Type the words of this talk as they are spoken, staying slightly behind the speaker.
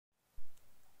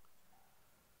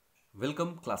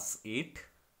Welcome class 8.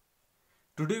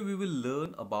 Today we will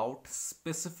learn about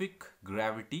specific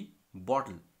gravity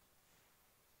bottle.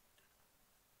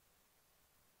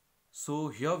 So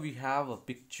here we have a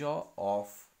picture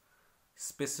of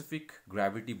specific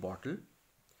gravity bottle.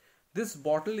 This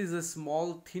bottle is a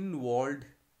small thin walled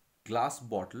glass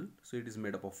bottle. So it is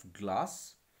made up of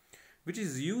glass which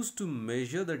is used to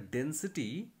measure the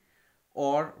density,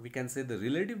 or we can say the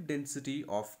relative density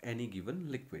of any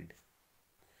given liquid.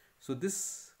 So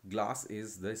this glass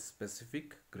is the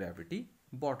specific gravity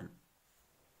bottle.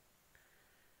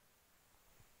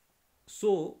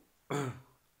 So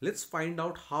let's find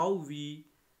out how we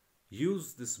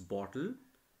use this bottle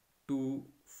to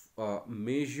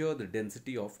measure the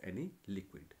density of any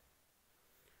liquid.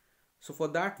 So for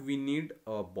that we need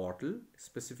a bottle,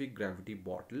 specific gravity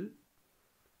bottle.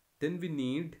 Then we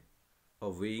need a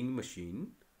weighing machine.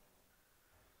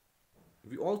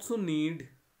 We also need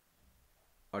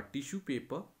a tissue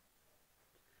paper.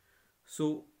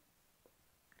 So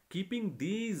keeping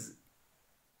these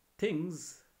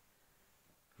things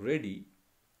ready,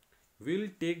 we'll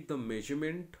take the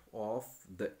measurement of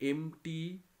the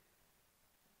empty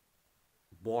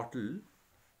bottle,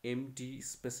 empty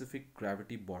specific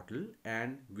gravity bottle,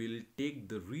 and we'll take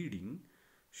the reading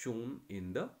shown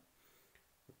in the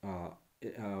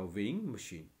weighing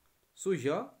machine. So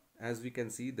here, as we can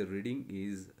see, the reading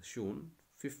is shown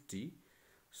 50.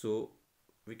 So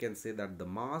we can say that the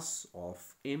mass of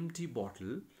empty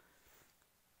bottle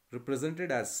represented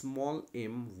as small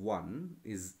m1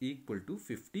 is equal to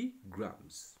 50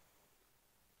 grams.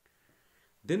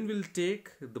 Then we'll take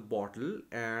the bottle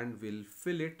and we'll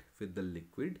fill it with the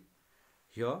liquid.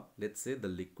 Here, let's say the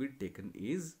liquid taken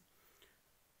is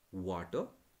water.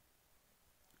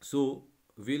 So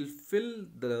we'll fill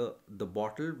the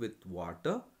bottle with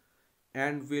water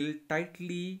and we'll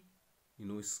tightly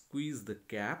squeeze the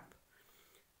cap.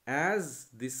 As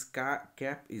this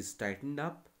cap is tightened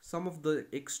up, some of the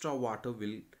extra water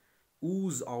will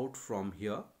ooze out from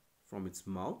here, from its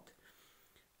mouth,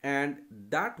 and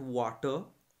that water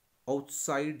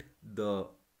outside the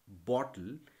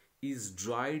bottle is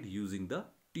dried using the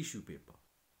tissue paper.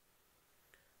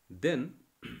 Then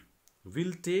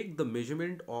we'll take the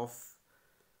measurement of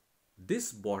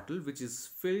this bottle which is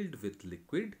filled with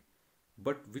liquid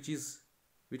but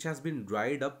which has been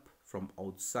dried up from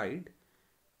outside.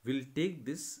 We'll take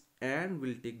this and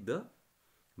we'll take the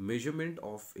measurement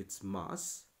of its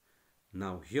mass.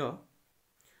 Now here,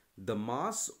 the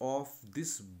mass of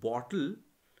this bottle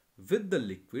with the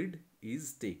liquid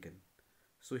is taken.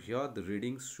 So here the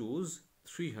reading shows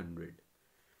 300.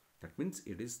 That means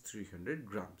it is 300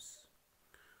 grams.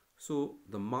 So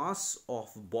the mass of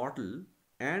bottle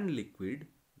and liquid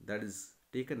that is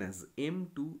taken as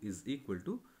M2 is equal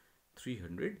to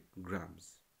 300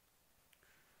 grams.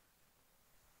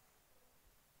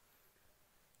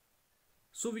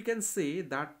 So we can say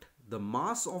that the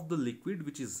mass of the liquid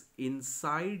which is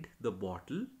inside the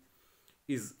bottle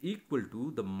is equal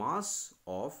to the mass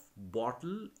of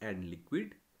bottle and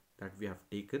liquid that we have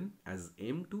taken as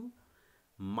M2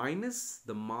 minus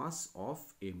the mass of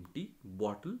empty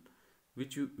bottle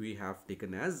which we have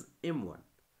taken as M1.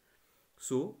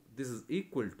 So this is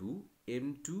equal to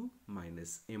M2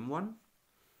 minus M1,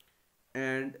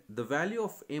 and the value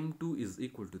of M2 is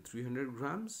equal to 300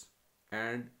 grams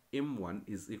and M1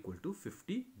 is equal to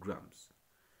 50 grams.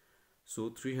 So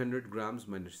 300 grams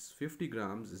minus 50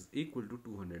 grams is equal to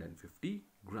 250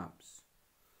 grams.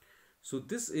 So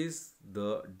this is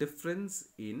the difference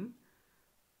in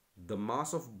the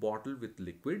mass of bottle with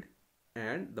liquid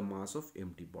and the mass of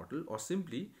empty bottle, or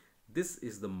simply this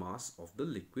is the mass of the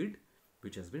liquid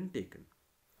which has been taken.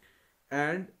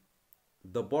 And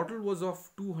the bottle was of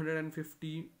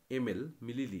 250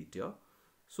 milliliter.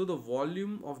 So the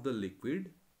volume of the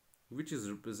liquid, which is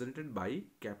represented by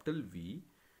capital V,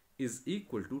 is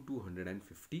equal to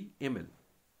 250 ml.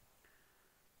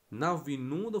 Now we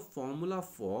know the formula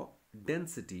for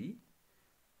density,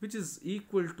 which is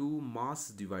equal to mass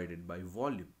divided by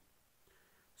volume.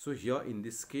 So here in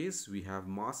this case we have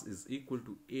mass is equal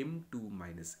to M2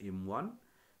 minus M1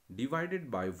 divided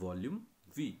by volume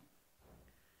V.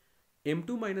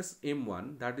 M2 minus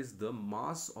M1, that is the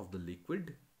mass of the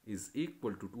liquid, is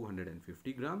equal to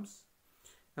 250 grams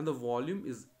and the volume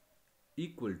is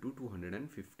equal to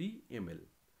 250 ml.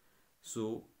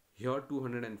 So here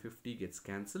 250 gets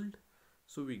cancelled,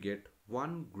 so we get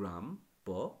 1 gram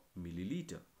per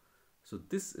milliliter. So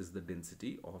this is the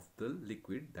density of the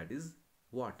liquid, that is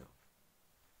water.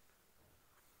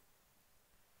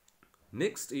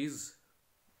 Next is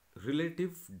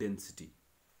relative density.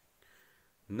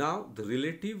 Now the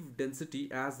relative density,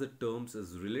 as the terms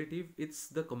is relative, it's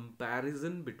the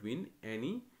comparison between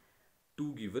any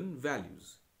two given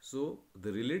values. So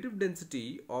the relative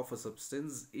density of a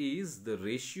substance is the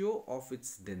ratio of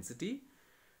its density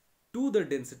to the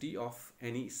density of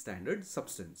any standard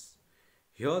substance.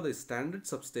 Here the standard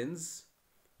substance,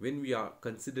 when we are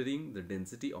considering the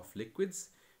density of liquids,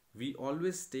 we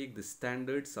always take the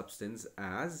standard substance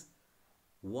as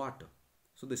water.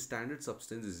 So the standard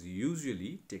substance is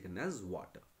usually taken as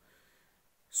water.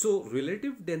 So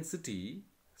relative density,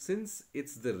 since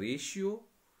it's the ratio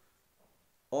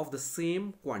of the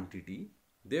same quantity,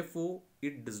 therefore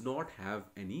it does not have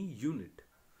any unit.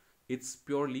 It's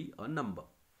purely a number.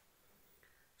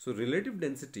 So relative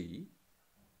density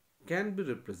can be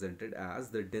represented as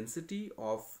the density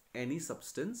of any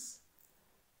substance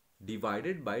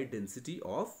divided by density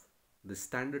of the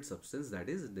standard substance, that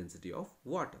is density of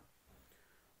water.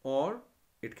 Or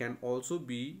it can also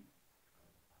be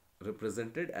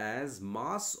represented as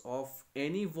mass of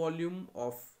any volume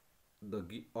of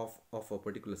a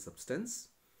particular substance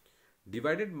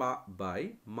divided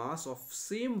by mass of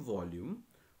same volume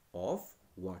of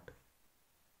water.